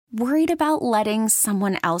Worried about letting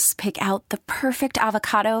someone else pick out the perfect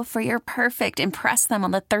avocado for your perfect impress them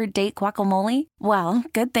on the third date guacamole? Well,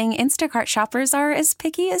 good thing Instacart shoppers are as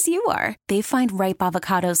picky as you are. They find ripe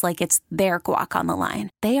avocados like it's their guac on the line.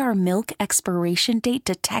 They are milk expiration date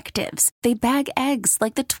detectives. They bag eggs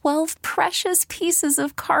like the 12 precious pieces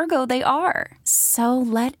of cargo they are. So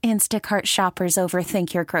let Instacart shoppers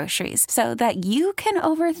overthink your groceries so that you can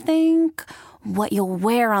overthink what you'll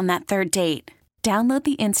wear on that third date. Download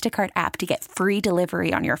the Instacart app to get free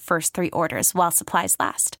delivery on your first 3 orders while supplies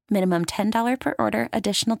last. Minimum $10 per order.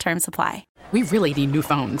 Additional terms apply. We really need new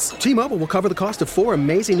phones. T-Mobile will cover the cost of 4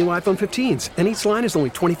 amazing new iPhone 15s, and each line is only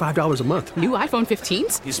 $25 a month. New iPhone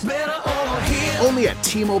 15s? It's better over here. Only at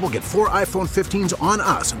T-Mobile, get 4 iPhone 15s on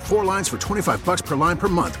us and 4 lines for $25 per line per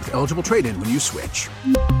month with eligible trade-in when you switch.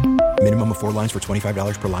 Minimum of 4 lines for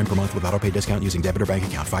 $25 per line per month with autopay discount using debit or bank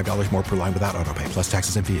account. $5 more per line without autopay, plus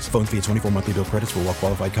taxes and fees. Phone fee at 24 monthly bill credits for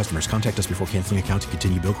well-qualified customers. Contact us before canceling account to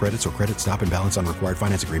continue bill credits or credit stop and balance on required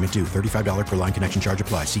finance agreement due. $35 per line connection charge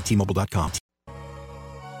applies. See T-Mobile.com.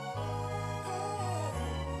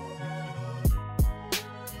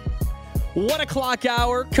 One o'clock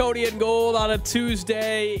hour, Cody and Gold on a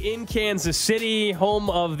Tuesday in Kansas City, home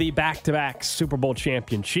of the back-to-back Super Bowl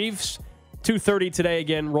champion Chiefs. 2:30 today,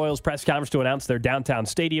 again, Royals press conference to announce their downtown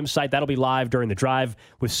stadium site. That'll be live during the drive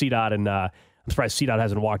with CDOT, and I'm surprised CDOT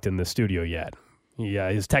hasn't walked in the studio yet.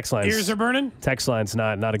 His text line's... Ears are burning? Text line's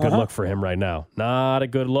not a good look for him right now. Not a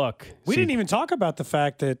good look. We didn't even talk about the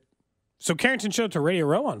fact that... So Carrington showed up to Radio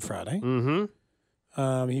Row on Friday.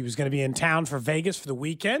 Mm-hmm. He was going to be in town for Vegas for the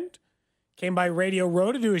weekend. Came by Radio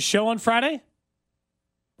Row to do his show on Friday.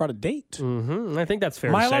 Brought a date. Mm-hmm. I think that's fair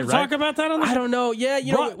Am I to say, allowed to talk about that on the show? I don't know. Yeah,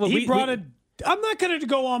 you know... He brought a... I'm not going to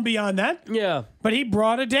go on beyond that. Yeah. But he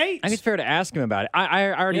brought a date. I think it's fair to ask him about it.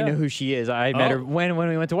 I already know who she is. I met her when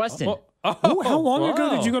we went to Weston. Ooh, how long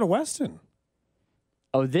ago did you go to Weston?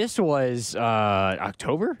 Oh, this was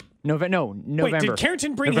October? November. Wait, did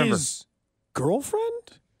Carrington bring his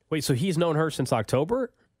girlfriend? Wait, so he's known her since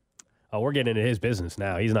October? Oh, we're getting into his business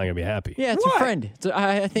now. He's not going to be happy. Yeah, it's a friend.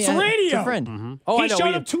 I think it's radio. It's a friend. Mm-hmm. Oh, he I know.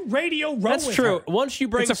 showed up to Radio Row. That's true. Her. Once you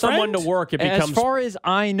bring someone to work, it becomes... As far as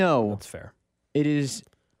I know... That's fair.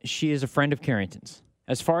 She is a friend of Carrington's.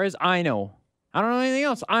 As far as I know. I don't know anything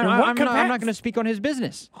else. I'm not going to speak on his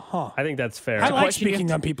business. Huh. I think that's fair. I like speaking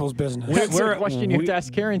on people's business. That's a question you have to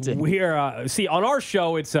ask Carrington. We're see on our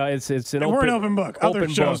show. It's an we're an open book. Other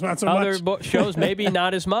shows, book. not so much. Other shows, maybe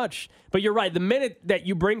not as much. But you're right. The minute that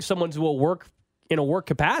you bring someone to a work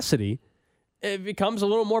capacity, it becomes a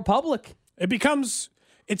little more public.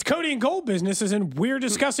 It's Cody and Gold business, as in we're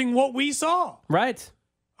discussing what we saw. Right.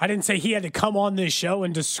 I didn't say he had to come on this show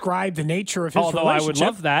and describe the nature of his relationship. relationship. I would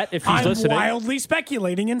love that if he's listening. I'm wildly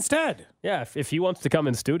speculating instead. Yeah, if he wants to come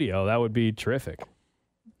in studio, that would be terrific.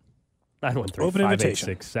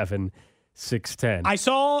 913-586-7610. I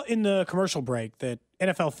saw in the commercial break that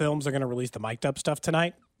NFL Films are going to release the mic'd up stuff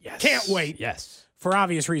tonight. Yes. Can't wait. Yes. For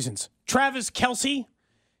obvious reasons. Travis Kelce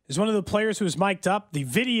is one of the players who was mic'd up. The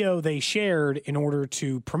video they shared in order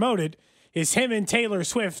to promote it is him and Taylor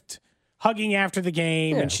Swift hugging after the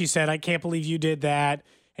game, and she said, "I can't believe you did that."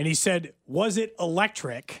 And he said, "Was it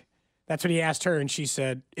electric?" That's what he asked her, and she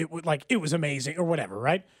said, "It was amazing," or whatever.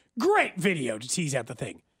 Right? Great video to tease out the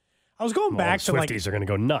thing. I was going back to Swifties are going to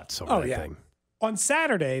go nuts over that thing. On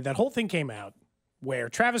Saturday, that whole thing came out where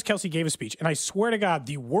Travis Kelce gave a speech, and I swear to God,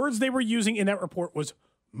 the words they were using in that report was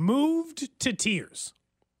 "moved to tears."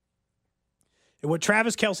 And what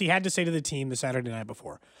Travis Kelce had to say to the team the Saturday night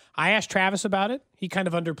before. I asked Travis about it. He kind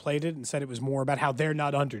of underplayed it and said it was more about how they're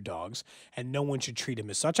not underdogs and no one should treat him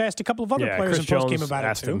as such. I asked a couple of other players in post-game about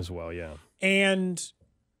asked it too. Him as well, yeah. And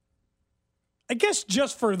I guess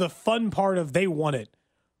just for the fun part of they won it,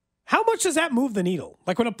 how much does that move the needle?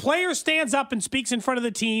 Like when a player stands up and speaks in front of the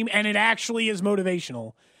team and it actually is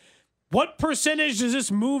motivational, what percentage does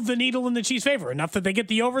this move the needle in the Chiefs' favor? Enough that they get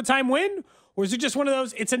the overtime win? Or is it just one of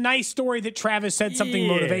those, it's a nice story that Travis said something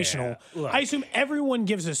motivational? Look, I assume everyone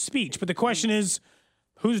gives a speech, but the question is,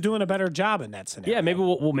 who's doing a better job in that scenario? Yeah, maybe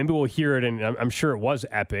we'll hear it, and I'm sure it was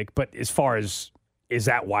epic, but as far as, is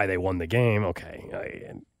that why they won the game?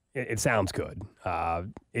 Okay, it sounds good.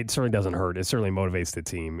 It certainly doesn't hurt. It certainly motivates the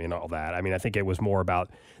team and all that. I mean, I think it was more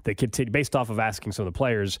about the continue, based off of asking some of the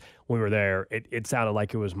players when we were there, it sounded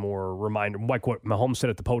like it was more reminder, like what Mahomes said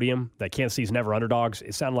at the podium, that Kansas City's never underdogs.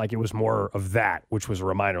 It sounded like it was more of that, which was a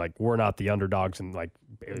reminder, like, we're not the underdogs, and like,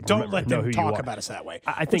 don't let them talk about us that way.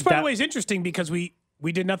 I think which, by the way, is interesting because we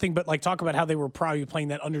we did nothing but like talk about how they were probably playing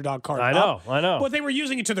that underdog card. I know. But they were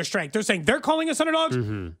using it to their strength. They're saying they're calling us underdogs.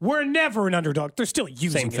 We're never an underdog. They're still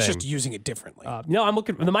using it. It's just using it differently. I'm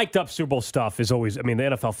looking. The mic'd up Super Bowl stuff is always. I mean, the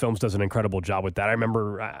NFL Films does an incredible job with that. I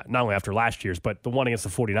remember not only after last year's, but the one against the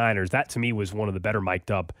 49ers. That to me was one of the better mic'd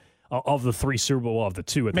up of the three Super Bowl of the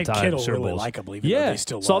two at the time. Kittle Super really Bowls. likable, even though they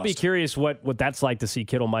still lost. So I'll be curious what that's like to see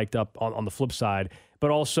Kittle mic'd up on the flip side. But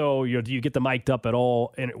also, do you get the mic'd up at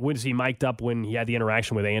all? And was he mic'd up when he had the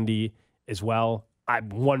interaction with Andy as well? I'm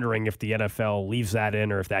wondering if the NFL leaves that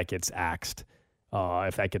in or if that gets axed,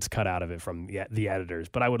 if that gets cut out of it from the editors.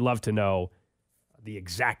 But I would love to know the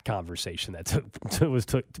exact conversation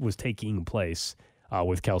that was taking place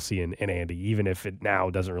with Kelce and Andy, even if it now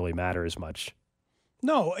doesn't really matter as much.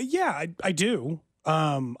 No, yeah, I do.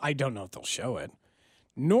 I don't know if they'll show it.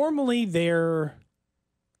 Normally,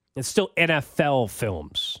 It's still NFL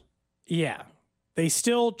Films. Yeah. They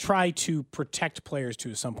still try to protect players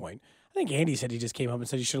to some point. I think Andy said he just came up and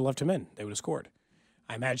said he should have left him in. They would have scored.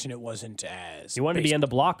 I imagine it wasn't as. He wanted to be in the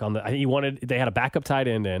block on the. They had a backup tight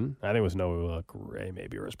end in. I think it was Noah Gray,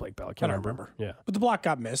 maybe, or it was Blake Bell. I don't remember. Yeah, but the block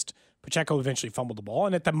got missed. Pacheco eventually fumbled the ball,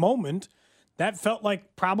 and at the moment, that felt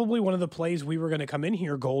like probably one of the plays we were going to come in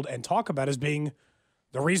here, Gold, and talk about as being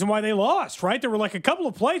the reason why they lost. Right? There were like a couple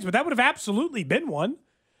of plays, but that would have absolutely been one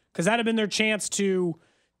because that had been their chance to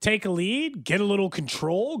take a lead, get a little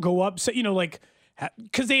control, go up. So,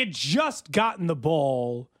 because they had just gotten the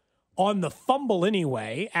ball on the fumble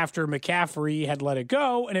anyway after McCaffrey had let it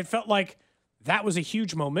go, and it felt like that was a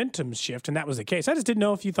huge momentum shift, and that was the case. I just didn't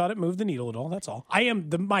know if you thought it moved the needle at all. That's all.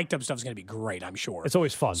 The mic'd up stuff is going to be great, I'm sure. It's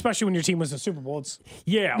always fun. Especially when your team wins the Super Bowl. It's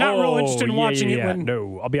not real interested in watching it when...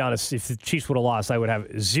 No, I'll be honest. If the Chiefs would have lost, I would have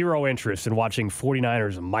zero interest in watching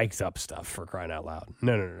 49ers mic'd up stuff, for crying out loud.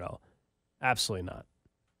 No. Absolutely not.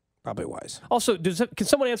 Probably wise. Also, can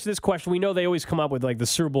someone answer this question? We know they always come up with like the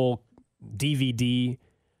Super Bowl DVD,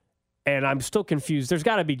 and I'm still confused. There's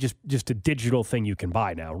got to be just a digital thing you can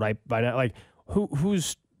buy now, right? By now, like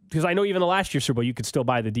who's because I know even the last year's Super Bowl you could still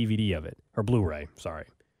buy the DVD of it or Blu-ray. Sorry,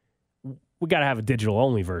 we got to have a digital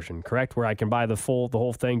only version, correct? Where I can buy the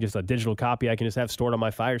whole thing, just a digital copy. I can just have stored on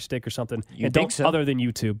my Fire Stick or something. You think so? Other than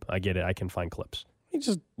YouTube, I get it. I can find clips. You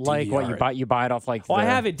just like DVR what you buy it off like. Well, I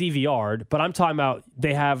have it DVR'd, but I'm talking about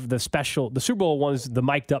they have the Super Bowl ones, the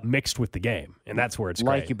mic'd up mixed with the game, and that's where it's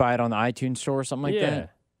like great. you buy it on the iTunes store or something like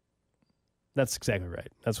that. That's exactly right.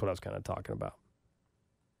 That's what I was kind of talking about.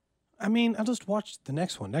 I mean, I'll just watch the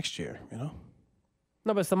next one next year. No,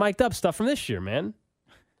 but it's the mic'd up stuff from this year, man.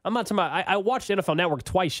 I'm not talking about. I watched NFL Network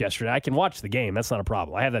twice yesterday. I can watch the game. That's not a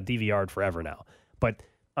problem. I have that DVR'd forever now, but.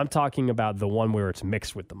 I'm talking about the one where it's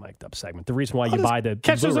mixed with the mic'd up segment. The reason why you buy the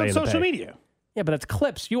catch those Blu-ray on social media. Yeah, but that's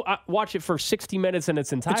clips. You watch it for 60 minutes in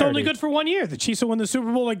its entirety. It's only good for 1 year. The Chiefs will win the Super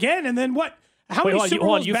Bowl again, and then what? How many Super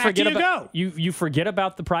Bowls back do you go? You forget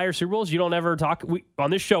about the prior Super Bowls? You don't ever talk on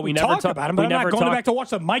this show. We never talk about them, but I'm not going back to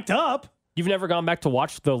watch the mic'd up. You've never gone back to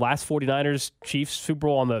watch the last 49ers Chiefs Super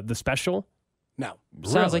Bowl on the special? No.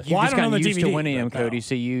 Sounds like you've just gotten used to winning them, Cody,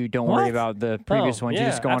 so you don't worry about the previous ones. You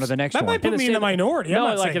just go on to the next one. That might put me in the minority.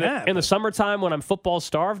 I'm not saying that. In the summertime when I'm football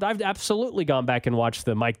starved, I've absolutely gone back and watched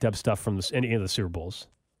the mic'd up stuff from any of the Super Bowls.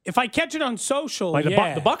 If I catch it on social, the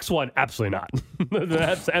Bucs one, absolutely not.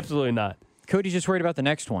 That's absolutely not. Cody's just worried about the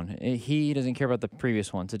next one. He doesn't care about the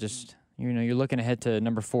previous ones. It just... you're looking ahead to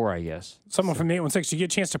number 4, I guess. Someone from the 816, did you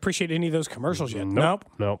get a chance to appreciate any of those commercials yet? Nope.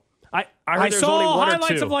 I heard I there's saw only one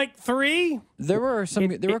highlights or two. of like 3. There were some.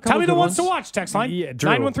 There were a couple. Tell me the ones ones to watch. Text line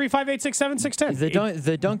 913-586-7610.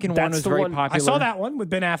 The Duncan one was very popular. I saw that one with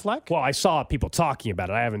Ben Affleck. Well, I saw people talking about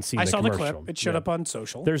it. I haven't seen the commercial. I saw the clip. It showed up on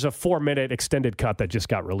social. There's a 4-minute extended cut that just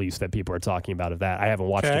got released that people are talking about of that. I haven't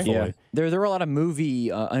watched it fully. Yeah. There were a lot of movie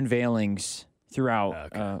unveilings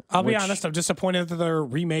throughout. Okay. I'll be honest. I'm disappointed that they're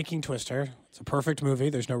remaking Twister. It's a perfect movie.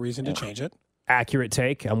 There's no reason to change it. Accurate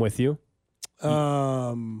take. I'm with you.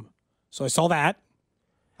 So I saw that.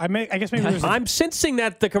 I guess maybe there's I'm sensing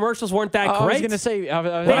that the commercials weren't that great. I was going to say they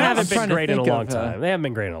haven't been great in a long time. They haven't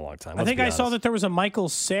been great in a long time. I think I saw that there was a Michael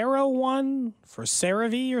Cera one for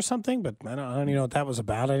CeraVe or something, but I don't even know what that was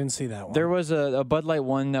about. I didn't see that one. There was a Bud Light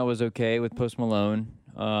one that was okay with Post Malone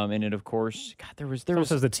in it, of course. God, there was.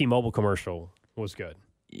 Says the T-Mobile commercial was good.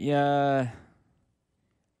 Yeah.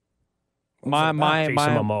 My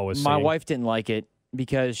wife didn't like it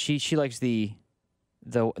because she likes the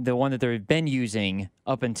one that they've been using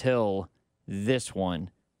up until this one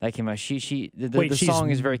that came out. The song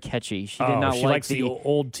is very catchy. She did not she like likes the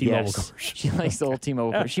old T-Mobile commercial. She likes the old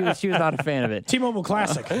T-Mobile commercial. She was not a fan of it. T-Mobile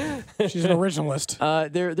Classic. She's an originalist.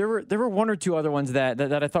 There were one or two other ones that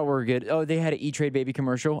I thought were good. Oh, they had an E-Trade Baby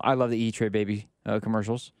commercial. I love the E-Trade Baby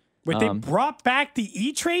commercials. Wait, they brought back the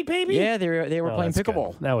E-Trade, baby? Yeah, they were playing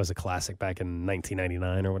pickleball. Good. That was a classic back in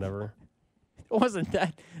 1999 or whatever. It wasn't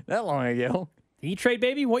that long ago. E-Trade,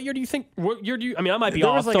 baby? What year do you think? I mean, I might be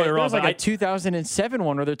off. There was like a 2007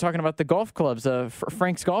 one where they're talking about the golf clubs,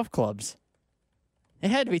 Frank's Golf Clubs. It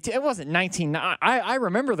had to be. It wasn't 19. I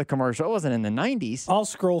remember the commercial. It wasn't in the 90s. I'll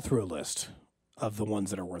scroll through a list of the ones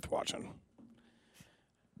that are worth watching.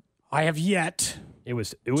 I have yet. It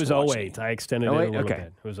was 08. I extended it a little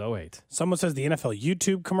bit. It was 08. Someone says the NFL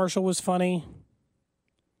YouTube commercial was funny.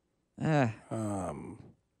 Some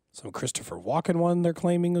Christopher Walken one they're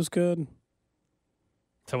claiming was good.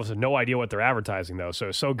 Someone said no idea what they're advertising though, so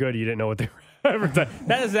it's so good you didn't know what they were advertising.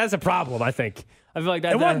 That's a problem, I think. I feel like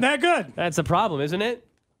that wasn't that good. That's a problem, isn't it?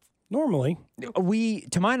 Normally,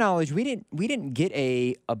 to my knowledge, we didn't get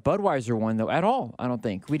a Budweiser one though at all. I don't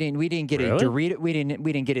think we didn't get really? a Dorito. We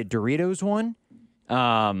didn't get a Doritos one.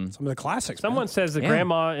 Some of the classics. Someone says the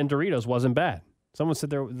Grandma and Doritos wasn't bad. Someone said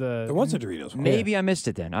there was a Doritos one. Maybe I missed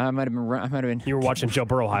it then. I might have been. You were watching Joe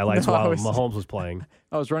Burrow highlights while Mahomes was playing.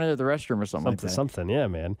 I was running to the restroom or something like that. Something, yeah,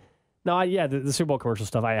 man. No, the Super Bowl commercial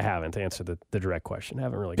stuff, I haven't answered the direct question. I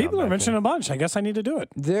haven't really. People are mentioning a bunch. I guess I need to do it.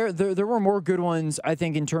 There were more good ones, I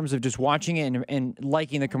think, in terms of just watching it and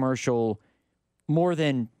liking the commercial more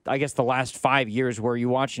than, I guess, the last 5 years where you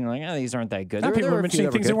watch and you're like, these aren't that good. People are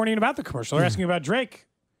mentioning things that weren't even about the commercial. They're asking about Drake.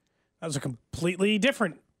 That was a completely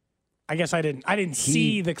different. I guess I didn't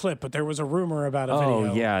see the clip, but there was a rumor about a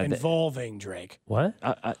video involving Drake. What?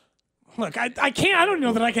 Look, I can't. I don't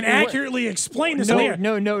know that I can accurately explain this. No,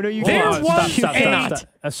 you can't.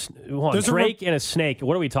 Stop. Drake and a snake.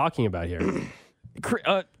 What are we talking about here?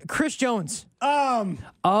 Chris Jones. Oh,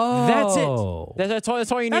 that's it.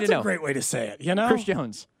 That's all you need to know. That's a great way to say it. You know, Chris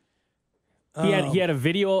Jones. He had a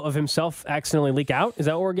video of himself accidentally leak out. Is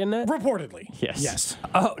that what we're getting at? Reportedly, yes.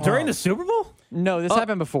 Oh, during the Super Bowl? No, this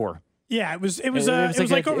happened before. Yeah, it was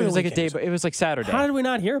like over the weekend. It was like Saturday. How did we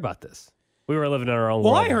not hear about this? We were living in our own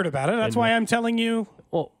world. Well, I heard about it. That's why I'm telling you.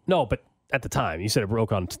 Well, no, but at the time, you said it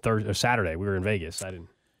broke on Thursday or Saturday. We were in Vegas. I didn't.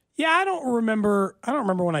 Yeah, I don't remember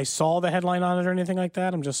when I saw the headline on it or anything like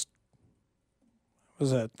that. That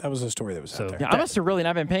was a story that was out there. Yeah, I must have really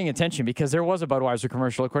not been paying attention because there was a Budweiser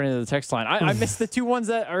commercial according to the text line. I missed the two ones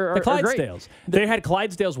that are the Clydesdales. Great. They had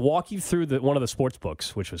Clydesdales walk you through one of the sports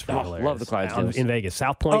books, which was pretty hilarious. Love the Clydesdales in Vegas.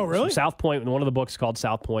 South Point. Oh, really? South Point. One of the books called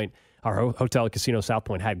South Point. Our hotel casino South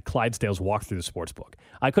Point had Clydesdales walk through the sports book.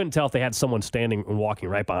 I couldn't tell if they had someone standing and walking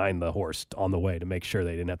right behind the horse on the way to make sure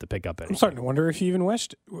they didn't have to pick up anything. I'm starting to wonder if you even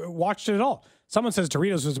watched it at all. Someone says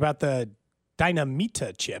Doritos was about the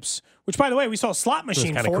Dynamita chips, which, by the way, we saw a slot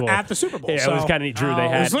machine for at the Super Bowl. Yeah, it was kind of neat, Drew.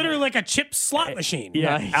 It was literally like a chip slot machine.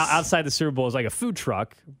 Yeah, nice. Outside the Super Bowl is like a food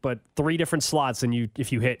truck, but 3 different slots, and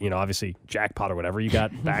if you hit, obviously jackpot or whatever, you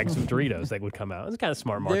got bags of Doritos that would come out. It's kind of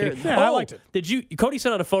smart marketing. I liked it. Cody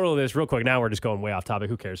sent out a photo of this real quick. Now we're just going way off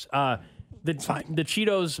topic. Who cares? The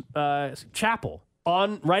Cheetos Chapel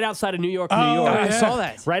right outside of New York, New York. I saw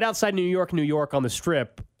that. Right outside New York, New York on the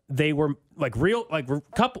Strip. They were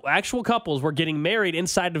actual couples were getting married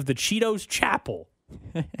inside of the Cheetos Chapel.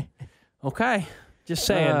 Okay, just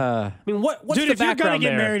saying. I mean, what's dude, the if you're background gonna get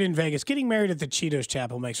there? married in Vegas, getting married at the Cheetos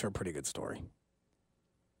Chapel makes for a pretty good story.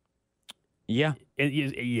 Yeah,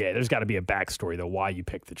 there's got to be a backstory though why you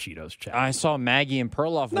picked the Cheetos Chapel. I saw Maggie and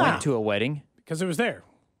Perloff went to a wedding because it was there.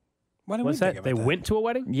 Why didn't What's we that? think They about that? went to a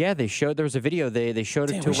wedding? Yeah, they showed. There was a video. They showed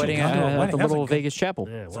it to a wedding at the little Vegas chapel.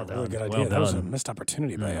 Yeah, That's a really good idea. That was a missed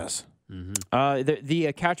opportunity by us. Mm-hmm.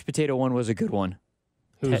 The couch potato one was a good one.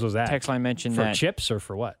 Whose was that? Text line mentioned for that. chips or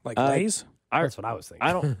for what? Like Lay's? That's what I was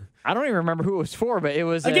thinking. I don't even remember who it was for, but it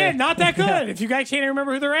was again not that good. If you guys can't even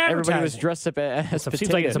remember who they're advertising, everybody was dressed up as potatoes.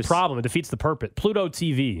 Seems like it's a problem. It defeats the purpose. Pluto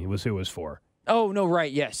TV was who it was for. Oh no!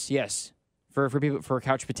 Right? Yes. For people for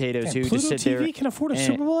couch potatoes who Pluto just sit TV there can afford a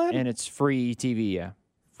Super Bowl ad, and it's free TV. Yeah,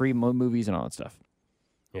 free movies and all that stuff.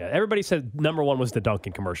 Yeah, everybody said number one was the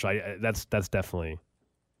Dunkin' commercial. That's definitely.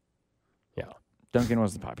 Yeah, Dunkin'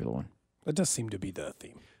 was the popular one. That does seem to be the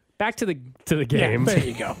theme. Back to the game. Yeah, there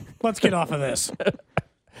you go. Let's get off of this.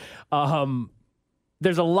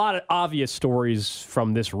 There's a lot of obvious stories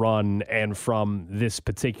from this run and from this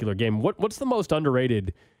particular game. What's the most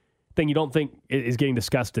underrated thing you don't think is getting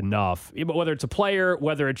discussed enough? Whether it's a player,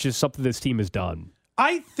 whether it's just something this team has done.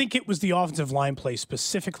 I think it was the offensive line play,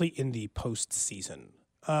 specifically in the postseason.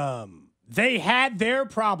 They had their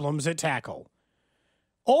problems at tackle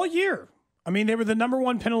all year. I mean, they were the number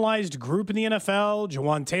one penalized group in the NFL.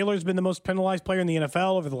 Jawan Taylor's been the most penalized player in the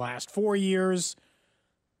NFL over the last 4 years.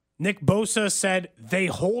 Nick Bosa said they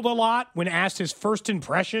hold a lot when asked his first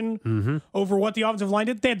impression over what the offensive line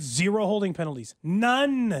did. They had 0 holding penalties.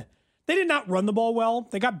 None. They They did not run the ball well.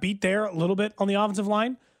 They got beat there a little bit on the offensive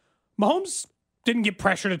line. Mahomes didn't get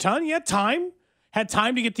pressured a ton. He had time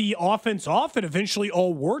to get the offense off. It eventually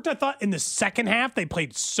all worked. I thought in the second half, they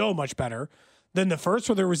played so much better than the first,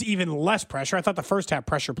 where there was even less pressure. I thought the first half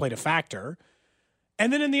pressure played a factor.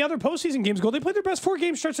 And then in the other postseason games, they played their best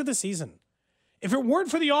 4-game stretch of the season. If it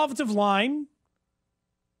weren't for the offensive line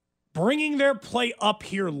bringing their play up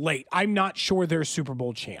here late, I'm not sure they're Super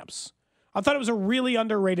Bowl champs. I thought it was a really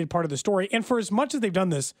underrated part of the story. And for as much as they've done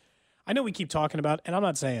this, I know we keep talking about, and I'm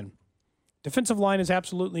not saying defensive line is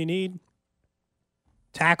absolutely a need.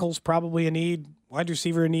 Tackles probably a need. Wide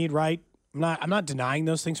receiver a need, right? I'm not denying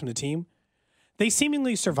those things from the team. They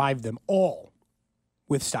seemingly survived them all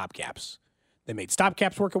with stopgaps. They made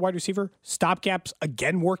stopgaps work at wide receiver. Stopgaps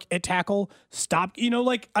again work at tackle. Well,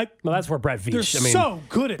 that's where Brett Veach. They're so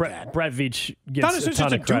good at that. Brett Veach gets a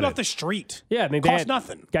ton of credit. Dude off the street. Yeah, I mean, costs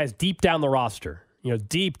nothing. Guys deep down the roster.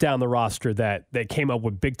 Deep down the roster that came up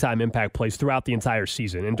with big time impact plays throughout the entire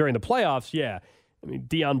season. And during the playoffs, yeah. I mean,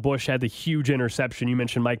 Deion Bush had the huge interception. You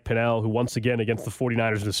mentioned Mike Pinnell, who once again against the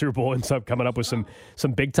 49ers in the Super Bowl ends up coming up with some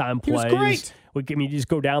big-time plays. He was great. I mean, you just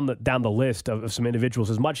go down the list of some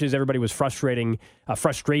individuals. As much as everybody was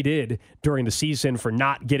frustrated during the season for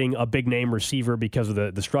not getting a big-name receiver because of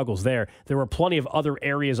the struggles there were plenty of other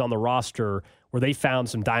areas on the roster where they found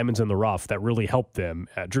some diamonds in the rough that really helped them.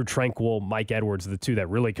 Drew Tranquill, Mike Edwards, the two that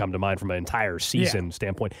really come to mind from an entire season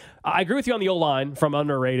standpoint. I agree with you on the O-line from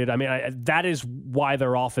underrated. I mean, that is why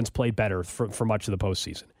their offense played better for much of the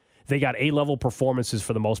postseason. They got A-level performances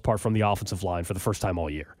for the most part from the offensive line for the first time all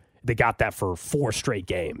year. They got that for 4 straight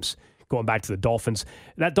games. Going back to the Dolphins.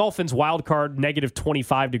 That Dolphins wild card negative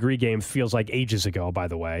 25-degree game feels like ages ago, by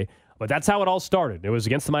the way. But that's how it all started. It was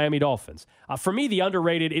against the Miami Dolphins. For me, the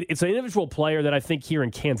underrated, it's an individual player that I think here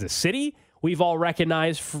in Kansas City, we've all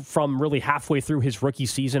recognized from really halfway through his rookie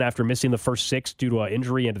season after missing the first 6 due to an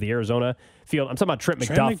injury into the Arizona field. I'm talking about Trent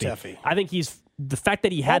McDuffie. I think the fact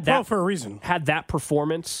that he had that for a reason. Had that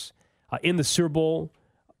performance in the Super Bowl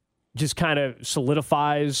just kind of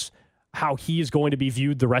solidifies how he is going to be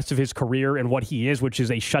viewed the rest of his career and what he is, which is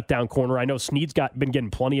a shutdown corner. I know Snead's been getting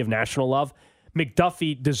plenty of national love.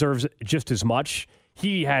 McDuffie deserves just as much.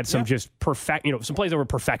 He had some just some plays that were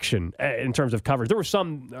perfection in terms of coverage. There were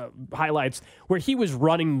some highlights where he was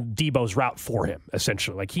running Debo's route for him,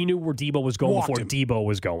 essentially. Like he knew where Debo was going before Debo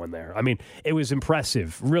was going there. I mean, it was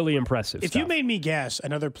impressive, really impressive stuff. You made me guess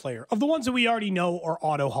another player of the ones that we already know are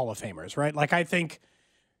auto Hall of Famers, right? Like I think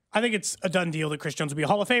it's a done deal that Chris Jones will be a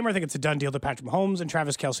Hall of Famer. I think it's a done deal that Patrick Mahomes and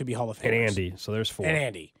Travis Kelce will be Hall of Famers. And Andy. So there's 4. And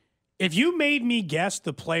Andy. If you made me guess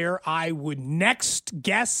the player I would next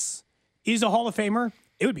guess is a Hall of Famer,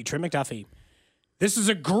 it would be Trent McDuffie. This is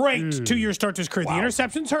a great 2-year start to his career. Wow. The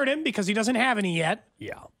interceptions hurt him because he doesn't have any yet.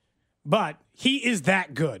 Yeah. But he is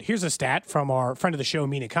that good. Here's a stat from our friend of the show,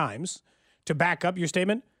 Mina Kimes, to back up your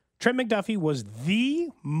statement. Trent McDuffie was the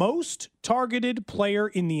most targeted player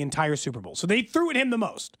in the entire Super Bowl. So they threw at him the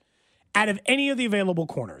most out of any of the available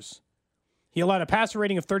corners. He allowed a passer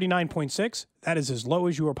rating of 39.6. That is as low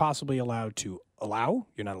as you are possibly allowed to allow.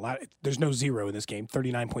 You're not allowed. There's no 0 in this game.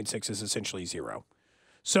 39.6 is essentially 0.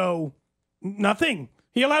 So nothing.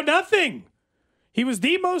 He allowed nothing. He was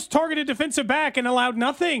the most targeted defensive back and allowed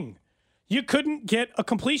nothing. You couldn't get a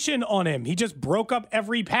completion on him. He just broke up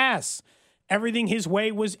every pass. Everything his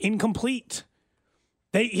way was incomplete.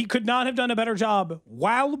 He could not have done a better job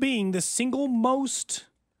while being the single most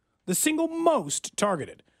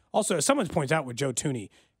targeted. Also, as someone points out with Joe Thuney,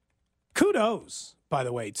 kudos, by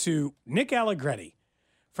the way, to Nick Allegretti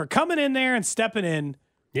for coming in there and stepping in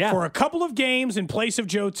for a couple of games in place of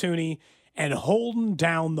Joe Thuney and holding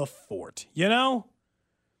down the fort. You know?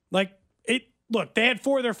 Look, they had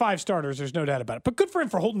 4 of their 5 starters, there's no doubt about it. But good for him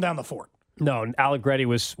for holding down the fort. No, Allegretti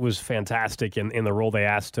was fantastic in the role they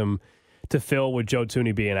asked him to fill with Joe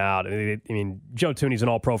Thuney being out. I mean, Joe Thuney's an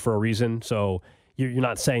all-pro for a reason, so you're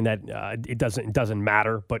not saying that it doesn't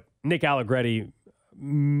matter, but Nick Allegretti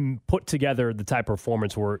put together the type of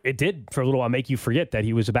performance where it did for a little while make you forget that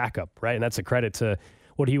he was a backup, right? And that's a credit to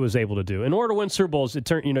what he was able to do. In order to win Super Bowls,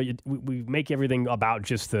 we make everything about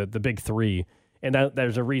just the big 3, and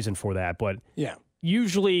there's a reason for that. But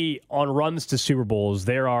usually on runs to Super Bowls,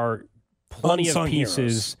 there are plenty of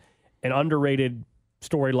pieces and underrated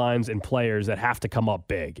storylines and players that have to come up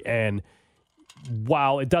big. And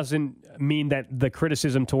while it doesn't mean that the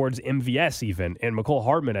criticism towards MVS even and McCole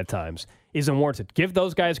Hardman at times isn't warranted, give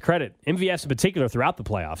those guys credit. MVS in particular throughout the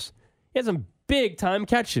playoffs, he had some big-time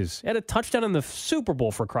catches. He had a touchdown in the Super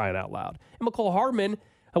Bowl for crying out loud. And McCole Hardman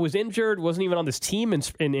was injured, wasn't even on this team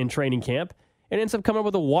in training camp, and ends up coming up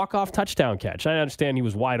with a walk-off touchdown catch. I understand he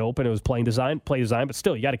was wide open. It was play design, but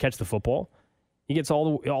still, you got to catch the football. He gets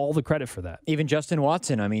all the credit for that. Even Justin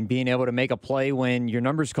Watson, being able to make a play when your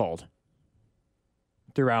number's called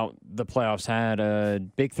throughout the playoffs, had a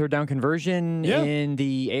big third down conversion in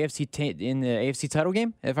the AFC title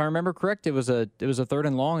game, if I remember correct. It was a third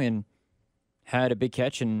and long and had a big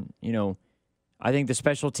catch. And I think the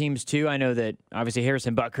special teams too. I know that obviously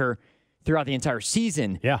Harrison Butker throughout the entire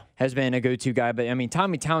season has been a go-to guy. But,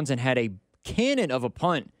 Tommy Townsend had a cannon of a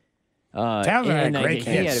punt. Townsend had a great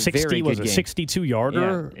catch. He had a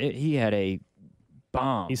 62-yarder? Yeah, he had a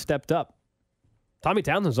bomb. He stepped up. Tommy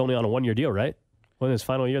Townsend's only on a one-year deal, right? When his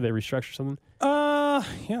final year, they restructured something?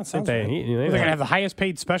 Yeah, it sounds right. They're going to have the highest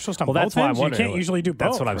paid specialist on both that's why ends. You can't usually do both.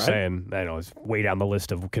 That's what I'm saying. I know it's way down the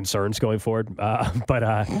list of concerns going forward. But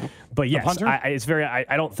yes,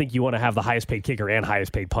 I don't think you want to have the highest paid kicker and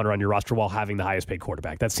highest paid punter on your roster while having the highest paid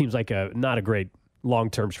quarterback. That seems like not a great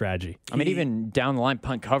long-term strategy. Even down the line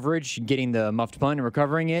punt coverage, getting the muffed punt and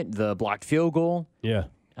recovering it, the blocked field goal. Yeah.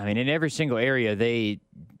 In every single area,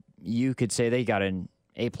 you could say they got an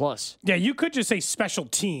A+. Yeah, you could just say special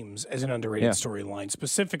teams as an underrated storyline,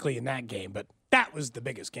 specifically in that game, but that was the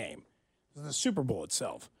biggest game. The Super Bowl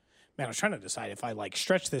itself. Man, I was trying to decide if I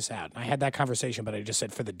stretch this out. I had that conversation, but I just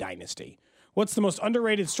said for the dynasty. What's the most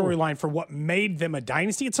underrated storyline for what made them a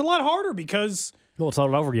dynasty? It's a lot harder because... Well, it's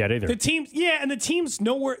not over yet either. The teams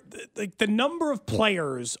nowhere. The number of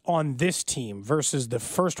players on this team versus the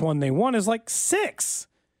first one they won is 6.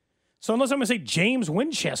 So unless I'm going to say James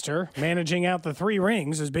Winchester managing out the 3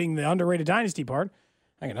 rings as being the underrated dynasty part,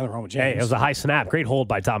 I got nothing wrong with James. Hey, it was a high snap. Great hold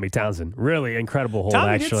by Tommy Townsend. Really incredible hold,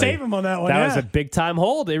 Tommy actually. did save him on that one, That was a big-time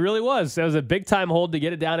hold. It really was. That was a big-time hold to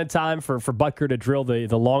get it down in time for Butker to drill the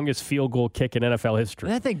longest field goal kick in NFL history.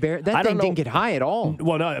 That thing didn't get high at all.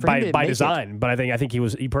 Well, no, by design. But I think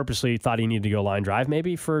he purposely thought he needed to go line drive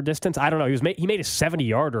maybe for distance. I don't know. He made a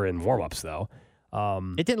 70-yarder in warm-ups, though.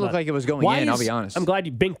 It didn't look like it was going in, I'll be honest. I'm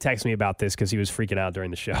glad Bink texted me about this because he was freaking out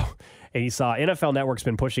during the show. And he saw NFL Network's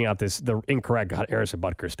been pushing out the incorrect Harrison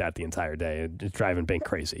Butker stat the entire day. It's driving Bink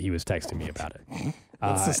crazy. He was texting me about it.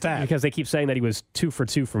 What's the stat? Because they keep saying that he was 2 for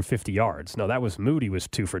 2 from 50 yards. No, that was Moody was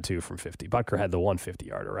 2 for 2 from 50. Butker had the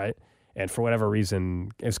 150-yarder, right? And for whatever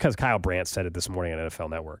reason, it's because Kyle Brandt said it this morning on NFL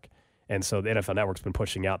Network. And so the NFL Network's been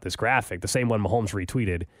pushing out this graphic, the same one Mahomes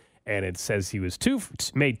retweeted, and it says he was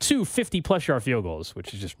made 2 50-plus yard field goals,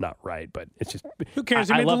 which is just not right. But it's just who cares?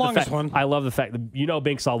 He made the longest one. I love the fact that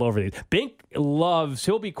Bink's all over these. Bink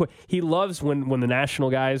he'll be quick. He loves when the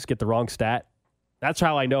national guys get the wrong stat. That's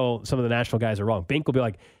how I know some of the national guys are wrong. Bink will be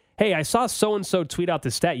like, "Hey, I saw so and so tweet out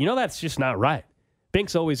this stat. That's just not right."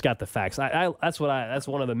 Bink's always got the facts. That's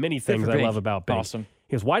one of the many things I love about Bink. Awesome.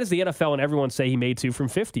 He goes, why does the NFL and everyone say he made 2 from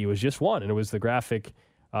 50? It was just 1, and it was the graphic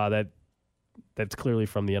that's clearly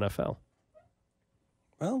from the NFL.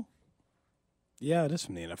 Well, yeah, it is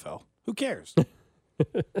from the NFL. Who cares?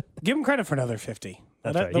 Give him credit for another 50.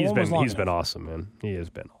 That's right. He's been awesome, man. He has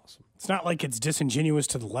been awesome. It's not like it's disingenuous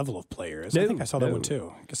to the level of players. I think I saw that one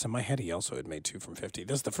too. I guess in my head he also had made 2 from 50.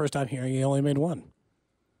 This is the first time hearing he only made 1.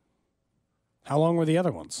 How long were the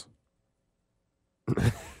other ones?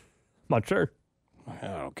 Not sure. I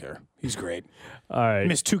don't care. He's great. All right.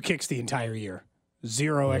 Missed 2 kicks the entire year.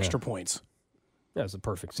 0 extra points. That was a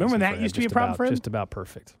perfect season. Remember when that used to be a problem for him? Just about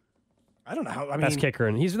perfect. I don't know how. Best kicker,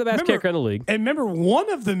 and he's the best kicker in the league. And remember,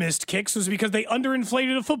 one of the missed kicks was because they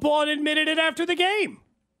underinflated a football and admitted it after the game.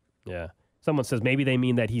 Yeah. Someone says maybe they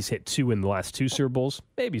mean that he's hit 2 in the last 2 Super Bowls.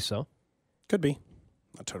 Maybe so. Could be.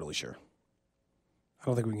 Not totally sure. I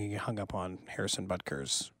don't think we can get hung up on Harrison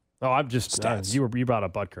Butker's. Oh, I'm just stats. You brought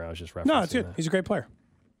up Butker. I was just referencing. No, it's good. That. He's a great player.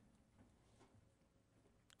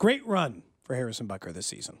 Great run for Harrison Butker this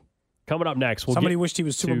season. Coming up next, somebody wished he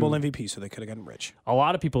was Super Bowl MVP, so they could have gotten rich. A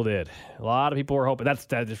lot of people did. A lot of people were hoping.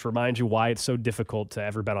 That just reminds you why it's so difficult to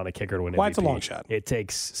ever bet on a kicker to win MVP. Why it's a long shot. It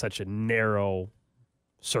takes such a narrow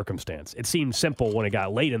circumstance. It seemed simple when it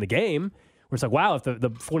got late in the game, where it's like, wow, if the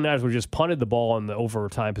 49ers would have just punted the ball on the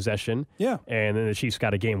overtime possession, and then the Chiefs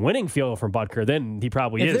got a game-winning field from Butker, then he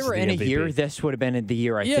probably is. If there were any MVP. year, this would have been the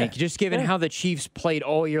year, I think. Just given how the Chiefs played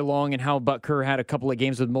all year long and how Butker had a couple of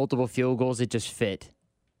games with multiple field goals, it just fit.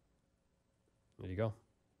 There you go.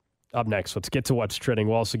 Up next, let's get to what's trending.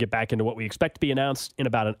 We'll also get back into what we expect to be announced in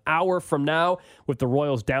about an hour from now with the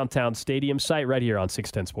Royals downtown stadium site right here on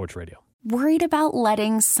 610 Sports Radio. Worried about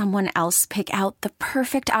letting someone else pick out the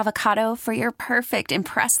perfect avocado for your perfect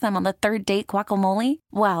impress them on the third date guacamole?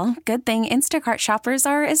 Well, good thing Instacart shoppers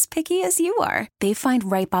are as picky as you are. They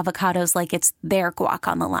find ripe avocados like it's their guac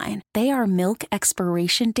on the line. They are milk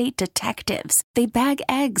expiration date detectives. They bag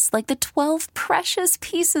eggs like the 12 precious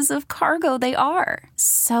pieces of cargo they are.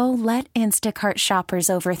 So let Instacart shoppers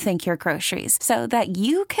overthink your groceries so that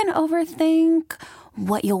you can overthink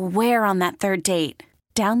what you'll wear on that third date.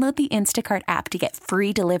 Download the Instacart app to get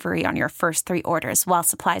free delivery on your first 3 orders while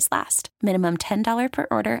supplies last. Minimum $10 per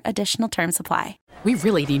order. Additional terms apply. We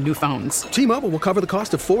really need new phones. T-Mobile will cover the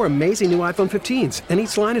cost of 4 amazing new iPhone 15s, and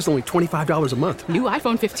each line is only $25 a month. New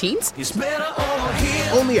iPhone 15s? It's better over here.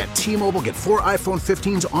 Only at T-Mobile, get 4 iPhone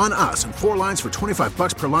 15s on us and 4 lines for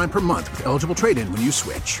 $25 per line per month with eligible trade-in when you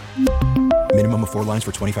switch. Minimum of 4 lines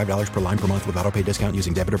for $25 per line per month with autopay discount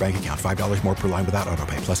using debit or bank account. $5 more per line without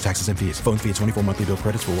autopay, plus taxes and fees. Phone fee at 24 monthly bill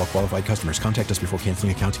credits for well-qualified customers. Contact us before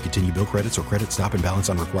canceling account to continue bill credits or credit stop and balance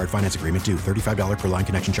on required finance agreement due. $35 per line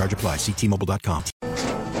connection charge applies. See T-Mobile.com.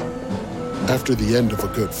 After the end of a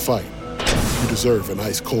good fight, you deserve an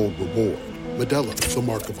ice-cold reward. Modelo is the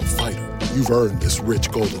mark of a fighter. You've earned this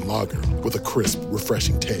rich golden lager with a crisp,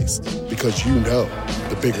 refreshing taste. Because you know,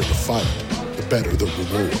 the bigger the fight, the better the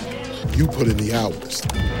reward. You put in the hours,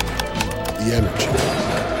 the energy,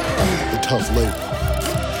 the tough labor.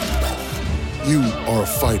 You are a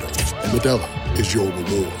fighter, and Modelo is your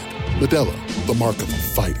reward. Modelo, the mark of a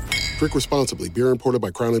fighter. Drink responsibly. Beer imported by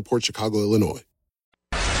Crown Imports, Chicago, Illinois.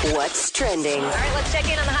 What's trending? All right, let's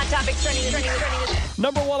check in on the hot topics trending.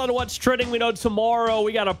 Number 1 on What's Trending. We know tomorrow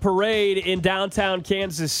we got a parade in downtown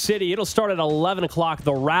Kansas City. It'll start at 11 o'clock,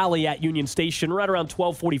 the rally at Union Station, right around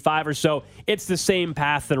 12:45 or so. It's the same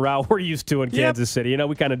path and route we're used to in Kansas City. You know,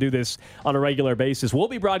 we kind of do this on a regular basis. We'll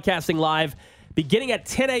be broadcasting live beginning at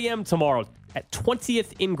 10 a.m. tomorrow at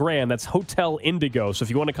 20th in Grand. That's Hotel Indigo. So if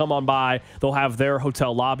you want to come on by, they'll have their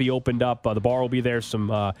hotel lobby opened up. The bar will be there,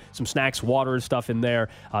 some snacks, water, and stuff in there.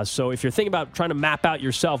 So if you're thinking about trying to map out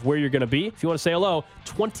yourself where you're going to be, if you want to say hello,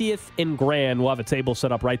 20th in Grand. We'll have a table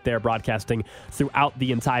set up right there, broadcasting throughout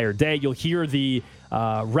the entire day. You'll hear the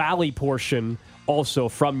rally portion also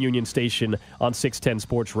from Union Station on 610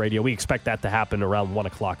 Sports Radio. We expect that to happen around 1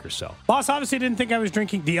 o'clock or so. Boss obviously didn't think I was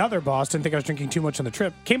drinking. The other boss didn't think I was drinking too much on the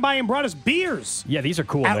trip. Came by and brought us beers. Yeah, these are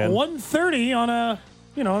cool, at man. 1:30 on a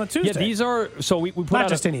Tuesday. Yeah, these are, so we put not out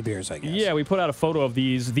just any beers, I guess. Yeah, we put out a photo of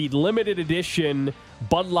these. The limited edition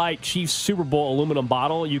Bud Light Chiefs Super Bowl aluminum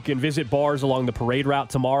bottle. You can visit bars along the parade route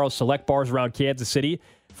tomorrow, select bars around Kansas City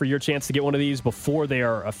for your chance to get one of these before they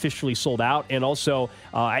are officially sold out. And also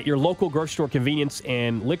at your local grocery store, convenience,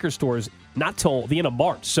 and liquor stores, not till the end of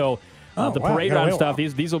March. So the parade route stuff,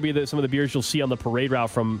 these will be some of the beers you'll see on the parade route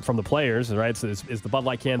from the players, right? So it's the Bud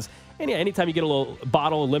Light cans. And yeah, anytime you get a little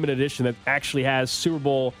bottle, limited edition that actually has Super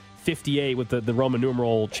Bowl 58 with the Roman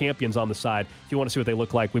numeral champions on the side, if you want to see what they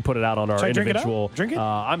look like, we put it out on our individual. Drink it?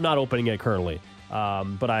 I'm not opening it currently,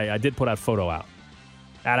 but I did put out a photo out.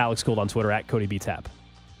 At Alex Gould on Twitter, at Cody B. Tap.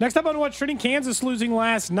 Next up on What's Trending, Kansas losing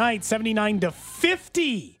last night,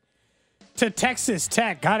 79-50 to Texas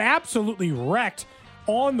Tech. Got absolutely wrecked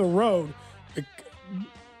on the road.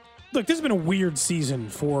 Look, this has been a weird season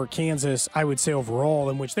for Kansas, I would say, overall,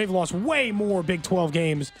 in which they've lost way more Big 12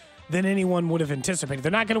 games than anyone would have anticipated.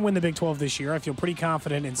 They're not going to win the Big 12 this year. I feel pretty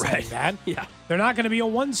confident in saying that. Yeah. They're not going to be a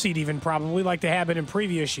 1 seed even, probably, like they have been in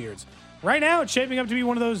previous years. Right now, it's shaping up to be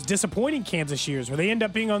one of those disappointing Kansas years where they end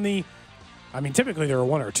up being on the, typically they're a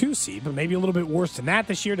 1 or 2 seed, but maybe a little bit worse than that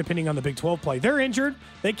this year, depending on the Big 12 play. They're injured.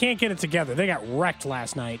 They can't get it together. They got wrecked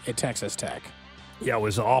last night at Texas Tech. Yeah, it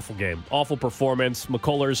was an awful game. Awful performance.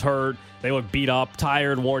 McCullers hurt. They look beat up,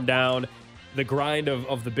 tired, worn down. The grind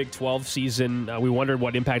of the Big 12 season, we wondered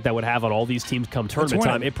what impact that would have on all these teams come tournament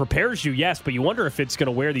time. It prepares you, yes, but you wonder if it's going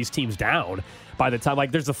to wear these teams down by the time.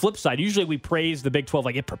 Like, there's the flip side. Usually we praise the Big 12,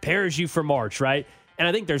 like it prepares you for March, right? And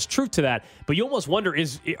I think there's truth to that. But you almost wonder,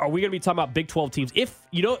 are we going to be talking about Big 12 teams? If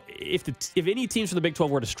any teams from the Big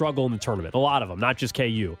 12 were to struggle in the tournament, a lot of them, not just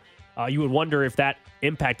KU, you would wonder if that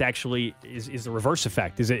impact actually is the reverse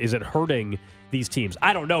effect. Is it hurting these teams?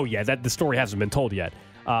 I don't know yet. The story hasn't been told yet.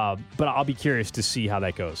 But I'll be curious to see how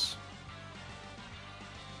that goes.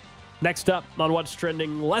 Next up on What's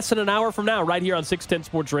Trending, less than an hour from now, right here on 610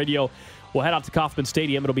 Sports Radio, we'll head out to Kauffman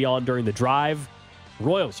Stadium. It'll be on during the drive.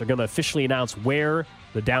 Royals are going to officially announce where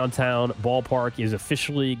the downtown ballpark is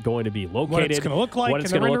officially going to be located. What it's going to look like. What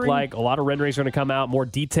it's going to look like. A lot of renderings are going to come out. More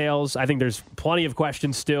details. I think there's plenty of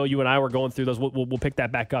questions still. You and I were going through those. We'll pick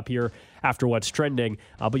that back up here after what's trending.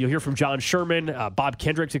 But you'll hear from John Sherman. Bob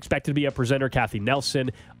Kendrick's expected to be a presenter. Kathy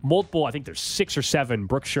Nelson. Multiple, I think there's 6 or 7.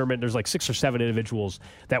 Brooke Sherman. There's like 6 or 7 individuals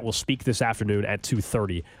that will speak this afternoon at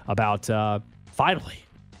 2:30 about finally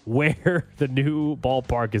where the new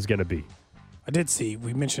ballpark is going to be. I did see,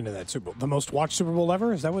 we mentioned in that Super Bowl, the most watched Super Bowl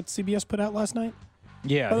ever. Is that what CBS put out last night?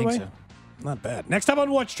 Yeah, I think so. Not bad. Next up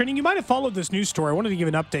on What's Trending, you might have followed this news story. I wanted to give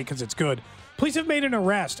an update because it's good. Police have made an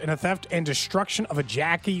arrest in a theft and destruction of a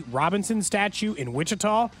Jackie Robinson statue in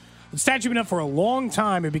Wichita. The statue had been up for a long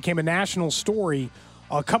time. It became a national story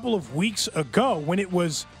a couple of weeks ago when it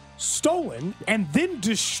was stolen and then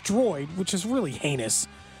destroyed, which is really heinous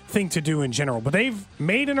thing to do in general. But they've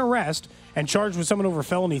made an arrest and charged with someone over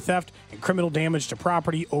felony theft and criminal damage to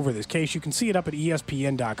property over this case. You can see it up at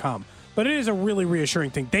ESPN.com. But it is a really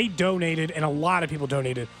reassuring thing. They donated, and a lot of people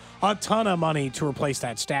donated, a ton of money to replace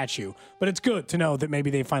that statue. But it's good to know that maybe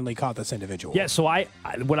they finally caught this individual. Yeah, so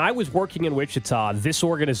when I was working in Wichita, this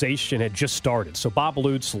organization had just started. So Bob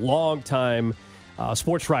Lutz, longtime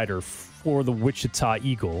sports writer for the Wichita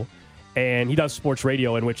Eagle, and he does sports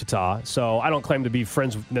radio in Wichita. So I don't claim to be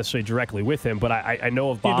friends necessarily directly with him, but I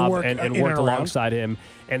know of Bob and worked alongside him.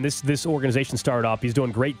 And this organization started up. He's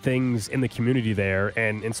doing great things in the community there,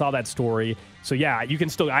 and saw that story. So yeah, you can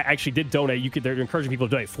still. I actually did donate. They're encouraging people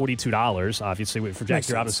to donate $42, obviously, for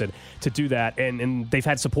Jackie Robinson to do that. And they've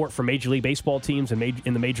had support from Major League Baseball teams and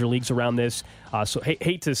in the major leagues around this. So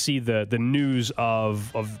hate to see the news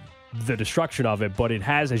of the destruction of it, but it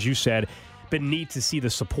has, as you said, been neat to see the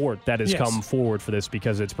support that has come forward for this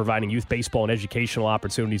because it's providing youth baseball and educational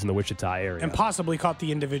opportunities in the Wichita area. And possibly caught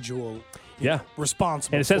the individual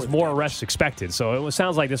responsible. And it says more arrests expected. So it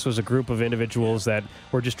sounds like this was a group of individuals that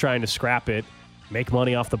were just trying to scrap it, make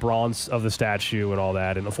money off the bronze of the statue and all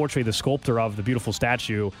that. And unfortunately, the sculptor of the beautiful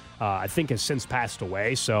statue, I think, has since passed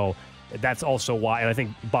away. So that's also why, and I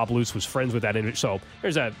think Bob Lutz was friends with that individual. So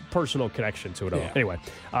there's a personal connection to it all. Yeah. Anyway,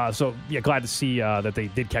 glad to see that they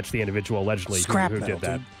did catch the individual allegedly who did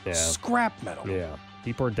that. Yeah. Scrap metal. Yeah,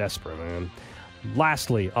 people are desperate, man.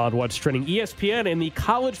 Lastly, on What's Trending, ESPN and the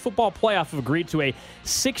college football playoff have agreed to a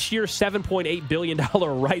 6-year, $7.8 billion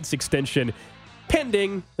rights extension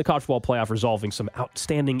pending the college football playoff resolving some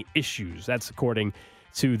outstanding issues. That's according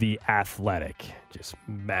to The Athletic. Just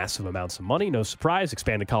massive amounts of money, no surprise.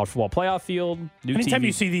 Expanded college football playoff field. Anytime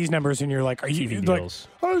you see these numbers and you're like, are you like,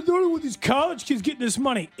 I don't know what these college kids getting this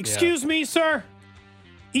money. Excuse me, sir.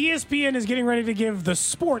 ESPN is getting ready to give the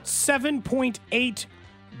sport $7.8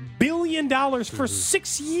 billion for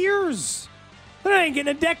 6 years. But I ain't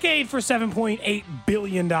getting a decade for $7.8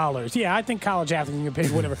 billion. Yeah, I think college athletes can get paid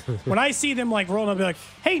whatever. When I see them like rolling up, be like,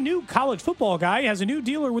 hey, new college football guy has a new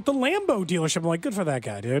dealer with the Lambo dealership. I'm like, good for that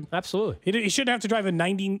guy, dude. Absolutely. He shouldn't have to drive a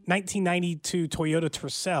 1992 Toyota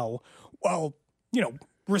Tercel while,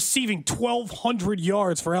 receiving 1,200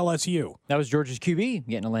 yards for LSU. That was Georgia's QB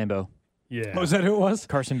getting a Lambo. Yeah. Oh, is that who it was?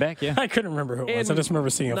 Carson Beck, yeah. I couldn't remember who it was. I just remember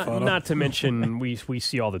seeing a photo. Not to mention, we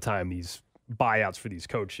see all the time these buyouts for these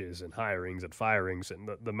coaches and hirings and firings and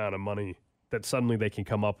the amount of money that suddenly they can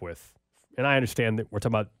come up with. And I understand that we're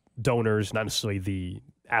talking about donors, not necessarily the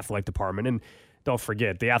athletic department. And don't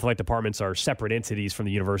forget, the athletic departments are separate entities from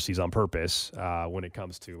the universities on purpose when it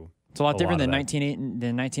comes to it's a lot different than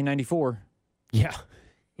 1994. Yeah.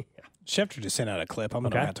 Schefter just sent out a clip. I'm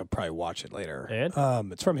going to have to probably watch it later.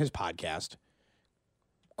 And? It's from his podcast.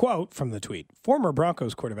 Quote from the tweet: former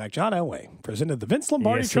Broncos quarterback John Elway presented the Vince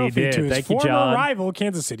Lombardi Trophy to his former rival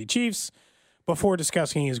Kansas City Chiefs before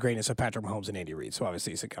discussing his greatness of Patrick Mahomes and Andy Reid. So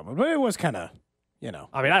obviously he's a comment, but it was kind of,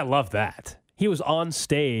 I mean, I love that. He was on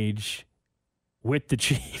stage with the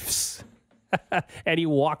Chiefs, and he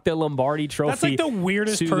walked the Lombardi Trophy. That's like the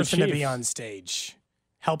weirdest person to be on stage.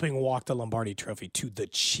 Helping walk the Lombardi Trophy to the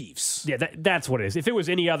Chiefs. Yeah, that's what it is. If it was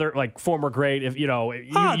any other former great, if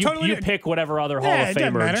you pick whatever other Hall of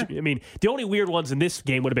Famer. I mean, the only weird ones in this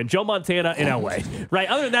game would have been Joe Montana and Elway, right?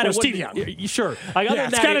 Other than that, it Steve Young. Sure.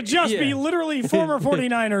 It's got to just be literally former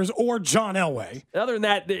 49ers or John Elway. Other than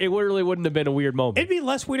that, it really wouldn't have been a weird moment. It'd be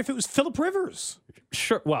less weird if it was Phillip Rivers.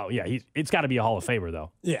 Sure. Well, yeah, it's got to be a Hall of Famer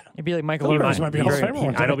though. Yeah, it'd be like Michael Rivers might be a Hall of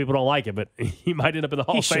Famer. I know people don't like it, but he might end up in the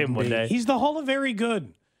Hall of Fame one day. He's the Hall of Very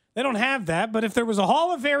Good. They don't have that, but if there was a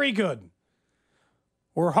Hall of Very Good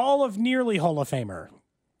or Hall of Nearly Hall of Famer.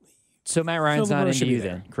 So Matt Ryan's not into you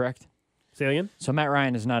then, correct? Say again? So Matt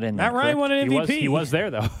Ryan is not in there. Matt Ryan won an MVP. He was there,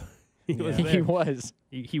 though. He was.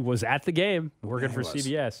 He was at the game working for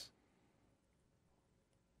CBS.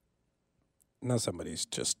 Now somebody's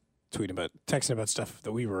just texting about stuff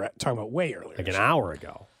that we were talking about way earlier. Like an hour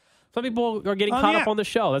ago. Some people are getting caught up on the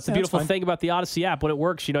show. That's the beautiful thing about the Odyssey app. When it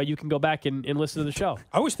works, you can go back and listen to the show.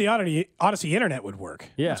 I wish the Odyssey internet would work.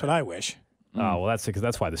 Yeah. That's what I wish. Oh, well,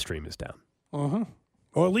 that's why the stream is down. Uh-huh.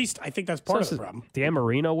 Or at least I think that's part of the problem. Dan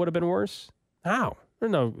Marino would have been worse. How?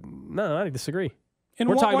 No, I disagree.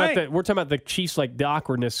 We're talking about the Chiefs, like the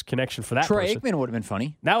awkwardness connection for that Troy person. Aikman would have been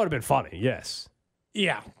funny. That would have been funny, yes.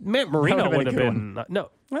 Yeah. Matt Marino would have been no.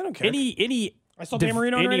 I don't care. I saw Dan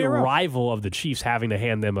Marino on Radio Row. Rival of the Chiefs having to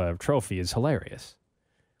hand them a trophy is hilarious.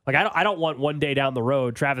 Like I don't want one day down the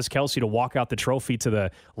road Travis Kelce to walk out the trophy to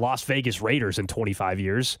the Las Vegas Raiders in 25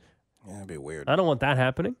 years. Yeah, that'd be weird. I don't want that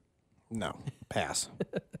happening. No, pass.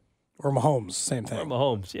 Or Mahomes, same thing. Or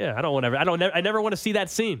Mahomes, yeah. I never want to see that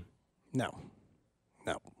scene. No.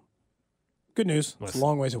 Good news. It's a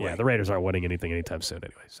long ways away. Yeah, the Raiders aren't winning anything anytime soon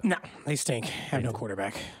anyway. So. No, they stink. Have no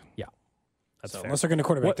quarterback. Yeah, that's fair. Unless they're going to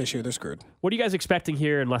quarterback this year, they're screwed. What are you guys expecting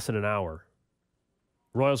here in less than an hour?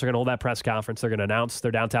 Royals are going to hold that press conference. They're going to announce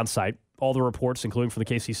their downtown site. All the reports, including from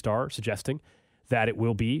the KC Star, suggesting that it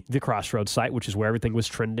will be the Crossroads site, which is where everything was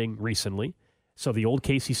trending recently. So the old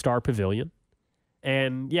KC Star Pavilion.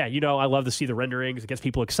 And, yeah, I love to see the renderings. It gets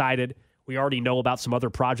people excited. We already know about some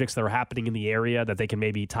other projects that are happening in the area that they can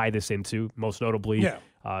maybe tie this into. Most notably,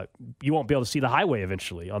 you won't be able to see the highway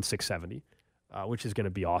eventually on 670, which is going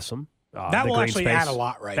to be awesome. That will actually add a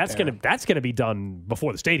lot that's there. That's going to be done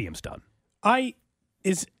before the stadium's done.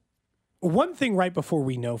 Is one thing right before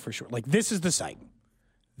we know for sure. Like, this is the site.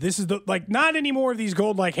 This is not any more of these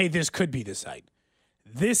gold, like, hey, this could be the site.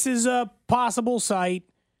 This is a possible site.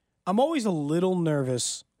 I'm always a little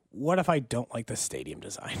nervous. What if I don't like the stadium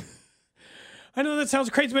design? I know that sounds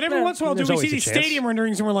crazy, but every once in a while, we see these stadium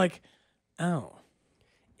renderings and we're like, oh.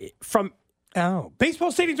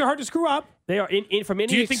 Baseball stadiums are hard to screw up. They are. From any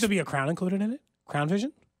Do you think there'll be a crown included in it? Crown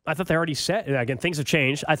Vision? I thought they already said. Again, things have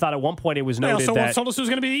changed. I thought at one point it was noted that... They also told us it was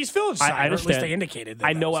going to be the East Village side, I understand. or at least they indicated that.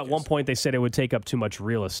 I know at one point they said it would take up too much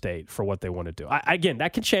real estate for what they want to do. Again,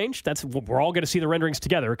 that can change. We're all going to see the renderings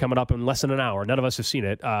together coming up in less than an hour. None of us have seen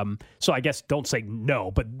it. So I guess don't say no,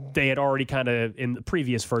 but they had already kind of, in the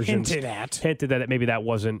previous versions... Hinted that maybe that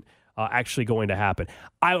wasn't actually going to happen.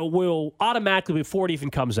 I will automatically, before it even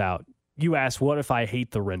comes out, you ask, what if I hate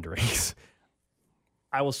the renderings?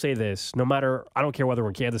 I will say this, I don't care whether we're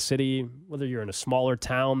in Kansas City, whether you're in a smaller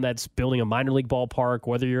town that's building a minor league ballpark,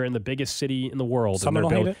 whether you're in the biggest city in the world. Someone will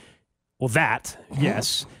hate it? Well, that,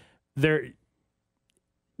 yes. There's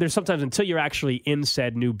sometimes, until you're actually in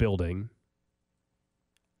said new building,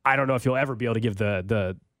 I don't know if you'll ever be able to give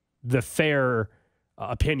the fair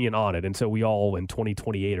opinion on it until we all, in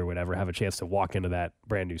 2028 or whatever, have a chance to walk into that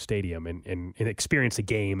brand new stadium and experience a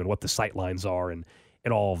game and what the sight lines are and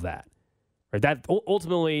all of that. Right, that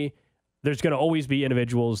ultimately, there's going to always be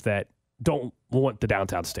individuals that don't want the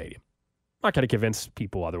downtown stadium. I'm not going to convince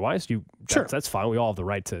people otherwise. Sure. That's fine. We all have the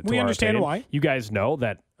right to we our understand opinion. why. You guys know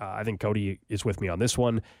that I think Cody is with me on this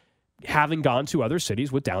one. Having gone to other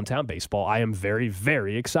cities with downtown baseball, I am very,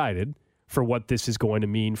 very excited for what this is going to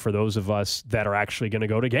mean for those of us that are actually going to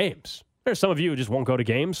go to games. There's some of you who just won't go to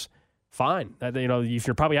games. Fine. If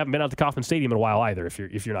you probably haven't been out to Kauffman Stadium in a while either, if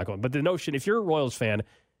you're not going. But the notion, if you're a Royals fan,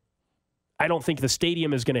 I don't think the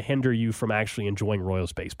stadium is going to hinder you from actually enjoying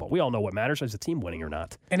Royals baseball. We all know what matters, is the team winning or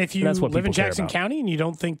not. And if you live in Jackson County and you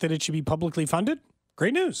don't think that it should be publicly funded,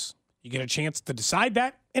 great news. You get a chance to decide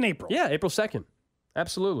that in April. Yeah, April 2nd.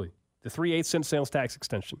 Absolutely. The 3/8 sales tax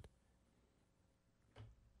extension.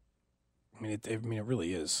 I mean, it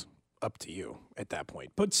really is up to you at that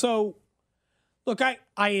point. But so, look, I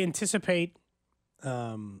anticipate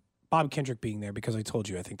Bob Kendrick being there because I told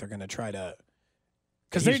you I think they're going to try to...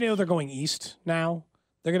 Because they know they're going east now.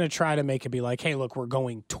 They're going to try to make it be like, hey, look, we're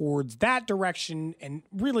going towards that direction. And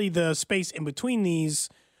really the space in between these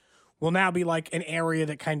will now be like an area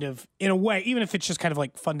that kind of, in a way, even if it's just kind of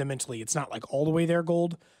like fundamentally, it's not like all the way there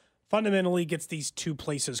gold, fundamentally gets these two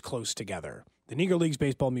places close together. The Negro Leagues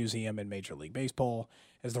Baseball Museum and Major League Baseball,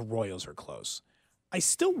 as the Royals are close. I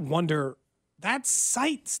still wonder, that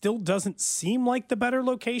site still doesn't seem like the better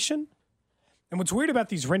location. And what's weird about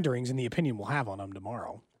these renderings and the opinion we'll have on them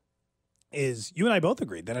tomorrow is you and I both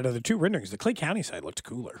agreed that out of the two renderings, the Clay County side looked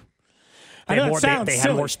cooler. They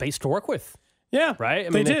had more space to work with. Yeah, right?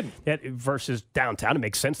 They did. Versus downtown, it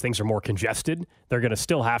makes sense. Things are more congested. They're going to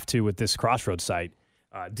still have to, with this Crossroads site,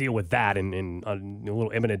 deal with that in a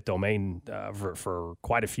little eminent domain for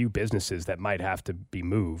quite a few businesses that might have to be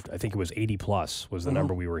moved. I think it was 80 plus was the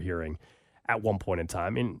number we were hearing at one point in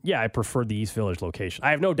time. And yeah, I prefer the East Village location. I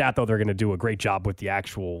have no doubt, though, they're going to do a great job with the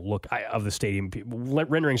actual look of the stadium.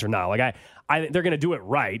 Renderings or not. They're going to do it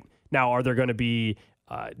right. Now, are there going to be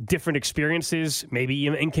different experiences, maybe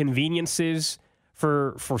even inconveniences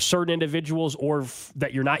for certain individuals or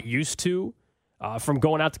that you're not used to from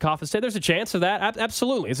going out to Kauffman Stadium. There's a chance of that.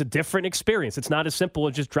 Absolutely. It's a different experience. It's not as simple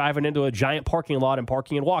as just driving into a giant parking lot and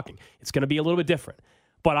parking and walking. It's going to be a little bit different.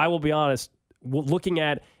 But I will be honest, looking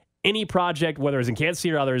at any project, whether it's in Kansas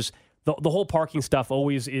City or others, the whole parking stuff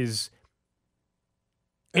always is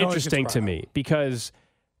interesting to me because,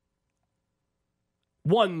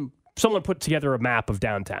 one, someone put together a map of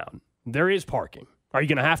downtown. There is parking. Are you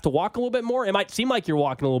going to have to walk a little bit more? It might seem like you're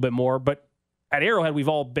walking a little bit more, but at Arrowhead, we've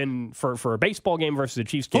all been for a baseball game versus a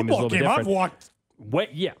Chiefs game. Football is a little game, bit different. I've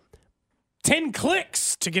walked 10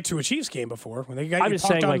 clicks to get to a Chiefs game before when they got you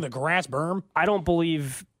parked on the grass berm. I don't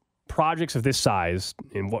believe projects of this size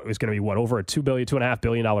in what is going to be over a $2.5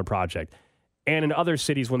 billion project, and in other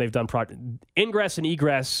cities when they've done ingress and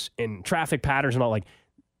egress and traffic patterns and all, like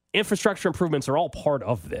infrastructure improvements are all part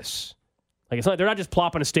of this. Like it's not, they're not just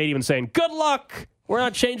plopping a stadium and saying, good luck, we're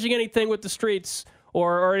not changing anything with the streets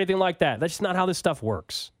or anything like that. That's just not how this stuff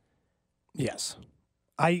works. Yes.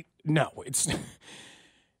 I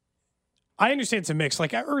understand it's a mix.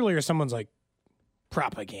 Like earlier, someone's like,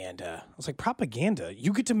 propaganda. I was like, propaganda?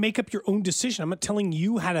 You get to make up your own decision. I'm not telling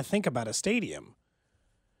you how to think about a stadium.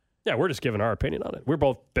 Yeah, we're just giving our opinion on it. We've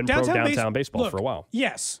both been pro downtown baseball for a while.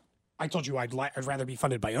 Yes. I told you I'd rather be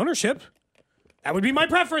funded by ownership. That would be my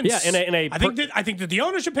preference. Yeah, I think that the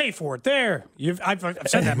owner should pay for it. There, I've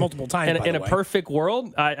said that multiple times. In a perfect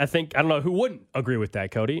world, I don't know who wouldn't agree with that,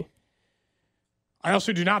 Cody. I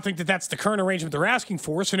also do not think that that's the current arrangement they're asking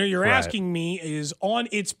for. So now you're asking me is on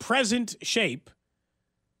its present shape,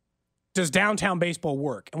 does downtown baseball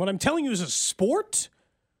work? And what I'm telling you is a sport,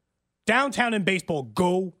 downtown and baseball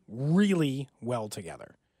go really well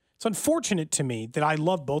together. It's unfortunate to me that I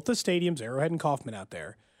love both the stadiums, Arrowhead and Kauffman out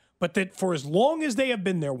there, but that for as long as they have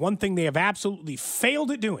been there, one thing they have absolutely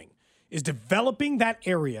failed at doing is developing that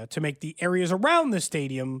area to make the areas around the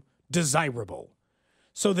stadium desirable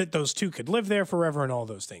so that those two could live there forever and all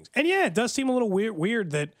those things. And yeah, it does seem a little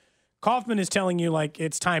weird that Kauffman is telling you, like,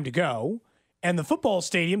 it's time to go, and the football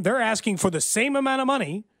stadium, they're asking for the same amount of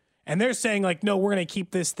money, and they're saying, like, no, we're going to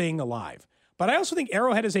keep this thing alive. But I also think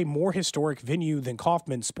Arrowhead is a more historic venue than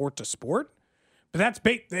Kauffman sport to sport. But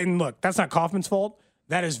and look, that's not Kauffman's fault.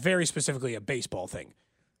 That is very specifically a baseball thing.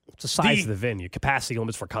 It's the size of the venue, capacity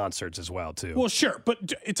limits for concerts as well, too. Well, sure, but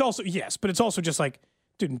it's also just like,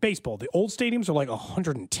 dude, in baseball, the old stadiums are like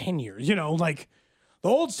 110 years. You know, like the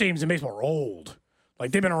old stadiums in baseball are old.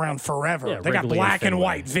 Like they've been around forever. Yeah, they got black and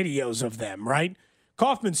white videos of them, right?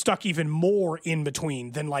 Kaufman's stuck even more in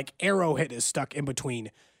between than like Arrowhead is stuck in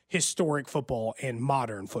between historic football and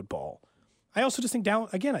modern football. I also just think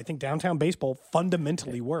I think downtown baseball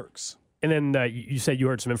fundamentally works. And then you said you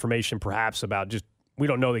heard some information perhaps about just, we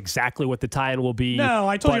don't know exactly what the tie-in will be. No,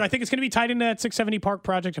 I told you, I think it's going to be tied into that 670 Park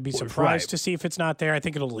project. I'd be surprised to see if it's not there. I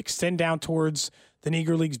think it'll extend down towards the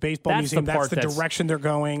Negro Leagues Baseball Museum. That's the direction they're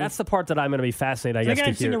going. That's the part that I'm going to be fascinated, I guess, to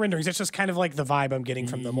hear. I've seen the renderings. It's just kind of like the vibe I'm getting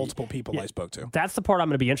from the multiple people I spoke to. That's the part I'm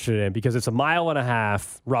going to be interested in because it's 1.5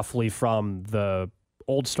 miles roughly from the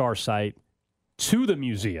Old Star site to the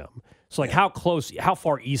museum. So, like, how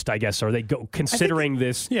far east, I guess, are they considering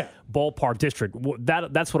this ballpark district?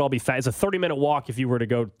 That's what I'll be It's a 30-minute walk if you were to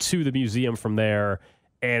go to the museum from there,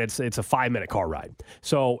 and it's a 5-minute car ride.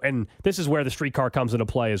 So, and this is where the streetcar comes into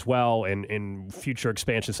play as well in future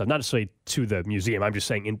expansion stuff. Not necessarily to the museum. I'm just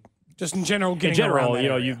saying in general,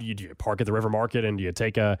 you park at the River Market and you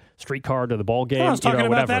take a streetcar to the ball game. I was talking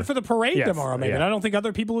about that for the parade tomorrow, maybe. And I don't think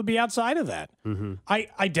other people would be outside of that. Mm-hmm.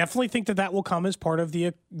 I definitely think that will come as part of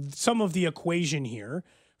some of the equation here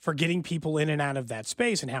for getting people in and out of that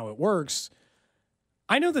space and how it works.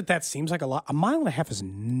 I know that seems like a lot. 1.5 miles is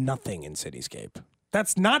nothing in Cityscape.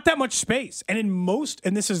 That's not that much space.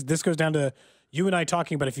 And this goes down to you and I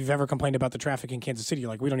talking about if you've ever complained about the traffic in Kansas City,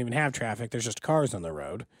 like we don't even have traffic. There's just cars on the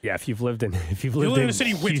road. Yeah, if you live in a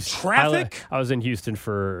city with traffic. I was in Houston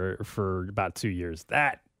for about 2 years.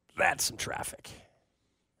 That's some traffic.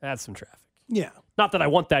 That's some traffic. Yeah. Not that I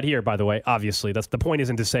want that here, by the way. Obviously, that's the point.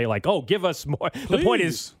 Isn't to say like, oh, give us more. Please. The point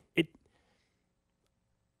is,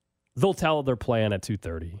 they'll tell their plan at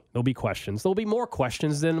 2:30. There'll be questions. There'll be more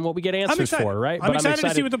questions than what we get answers for, right? I'm excited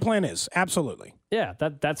to see what the plan is. Absolutely. Yeah,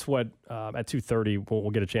 that's what at 2:30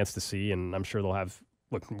 we'll get a chance to see, and I'm sure they'll have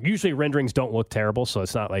look, usually renderings don't look terrible, so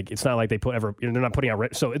it's not like they they're not putting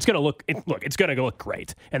out. So it's going to look look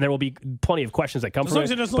great, and there will be plenty of questions that come from it. As long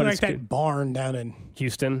as it doesn't look like that barn down in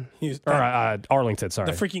Houston or Arlington.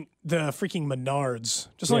 Sorry, the freaking Menards.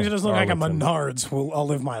 Just as long as it doesn't look like a Menards, I'll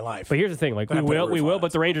live my life. But here's the thing: we will.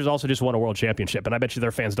 But the Rangers also just won a world championship, and I bet you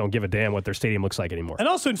their fans don't give a damn what their stadium looks like anymore. And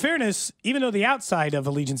also, in fairness, even though the outside of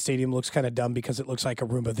Allegiant Stadium looks kind of dumb because it looks like a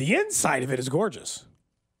Roomba, the inside of it is gorgeous.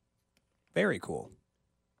 Very cool.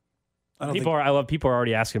 People are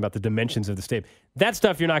already asking about the dimensions of the stadium. That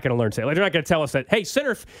stuff you're not going to learn today. Like, they're not going to tell us that, hey,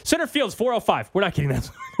 center field's 405. We're not getting that.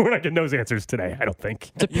 We're not getting those answers today, I don't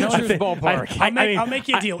think. It's a pitcher's ballpark. I'll make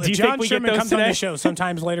you a deal. If John Sherman comes on the show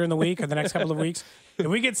sometimes later in the week or the next couple of weeks, if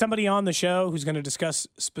we get somebody on the show who's going to discuss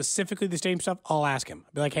specifically the stadium stuff, I'll ask him.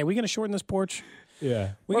 I'll be like, hey, we going to shorten this porch?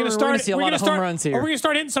 Yeah. We're going to start see a lot of home runs here. Are we going to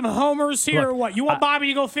start hitting some homers here or what? You want Bobby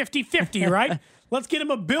to go 50-50, right? Let's get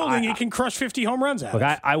him a building he can crush 50 home runs out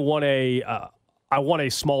of. I want a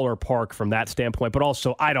smaller park from that standpoint, but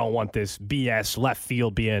also I don't want this BS left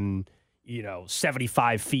field being,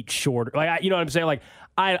 75 feet shorter. Like, you know what I'm saying? Like,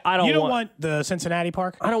 I don't. You don't want the Cincinnati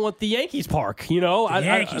Park? I don't want the Yankees Park. The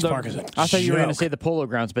Yankees Park is a I thought you were going to say the Polo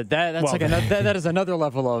Grounds, but that is another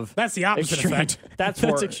level of. That's the opposite extreme. effect. That's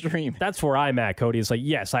extreme. That's where I'm at, Cody. It's like,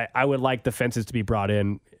 yes, I would like the fences to be brought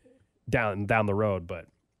in down the road, but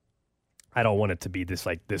I don't want it to be this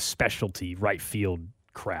specialty right field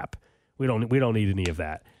crap. We don't need any of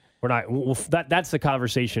that. We're not. That's the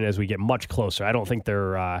conversation as we get much closer. I don't think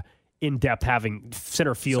they're in depth having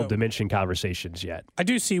center field dimension conversations yet. I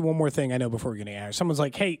do see one more thing I know before we're getting out. Someone's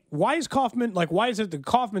like, "Hey, why is it that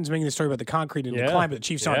Kaufman's making the story about the concrete and the climate the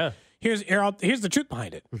Chiefs aren't?" Here's the truth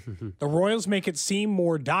behind it. The Royals make it seem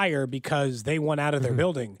more dire because they want out of their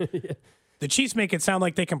building. The Chiefs make it sound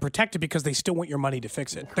like they can protect it because they still want your money to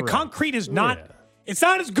fix it. Correct. The concrete is not. Yeah. It's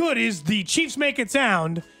not as good as the Chiefs make it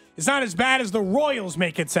sound. It's not as bad as the Royals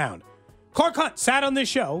make it sound. Clark Hunt sat on this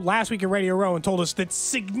show last week at Radio Row and told us that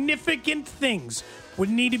significant things would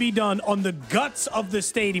need to be done on the guts of the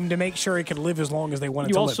stadium to make sure it could live as long as they want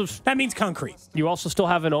it to live. That means concrete. You also still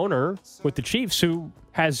have an owner with the Chiefs who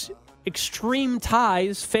has extreme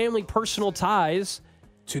ties, family, personal ties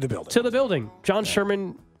to the building. John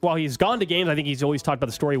Sherman, while he's gone to games, I think he's always talked about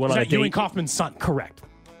the story. Went on a date. Ewing Kaufman's son. Correct.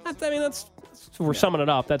 We're summing it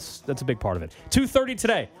up. That's a big part of it. 2:30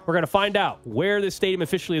 today. We're going to find out where this stadium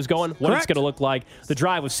officially is going, what it's going to look like. The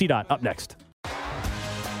Drive with CDOT up next.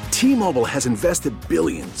 T-Mobile has invested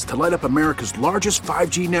billions to light up America's largest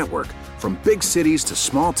 5G network, from big cities to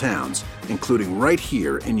small towns, including right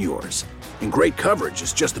here in yours. And great coverage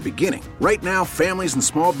is just the beginning. Right now, families and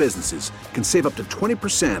small businesses can save up to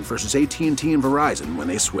 20% versus AT&T and Verizon when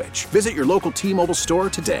they switch. Visit your local T-Mobile store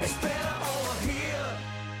today.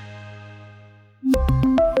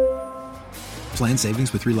 Plan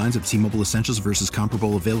savings with 3 lines of T-Mobile Essentials versus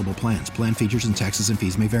comparable available plans. Plan features and taxes and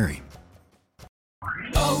fees may vary.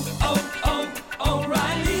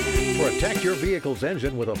 O'Reilly. Protect your vehicle's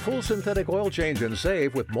engine with a full synthetic oil change and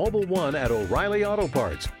save with Mobile One at O'Reilly Auto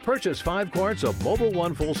Parts. Purchase 5 quarts of Mobile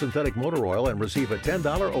One full synthetic motor oil and receive a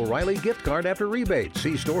 $10 O'Reilly gift card after rebate.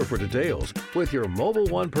 See store for details. With your Mobile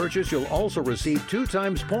One purchase, you'll also receive 2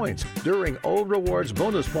 times points during O Rewards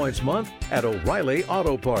Bonus Points Month at O'Reilly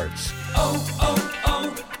Auto Parts.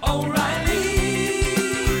 O'Reilly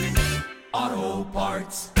Auto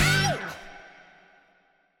Parts.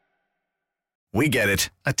 We get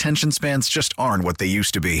it. Attention spans just aren't what they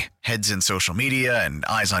used to be. Heads in social media and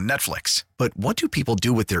eyes on Netflix. But what do people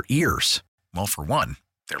do with their ears? Well, for one,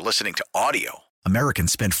 they're listening to audio.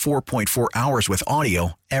 Americans spend 4.4 hours with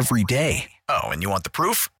audio every day. Oh, and you want the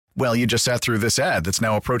proof? Well, you just sat through this ad that's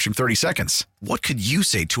now approaching 30 seconds. What could you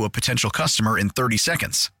say to a potential customer in 30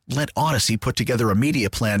 seconds? Let Odyssey put together a media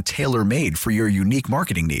plan tailor-made for your unique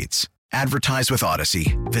marketing needs. Advertise with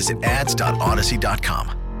Odyssey. Visit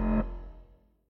ads.odyssey.com.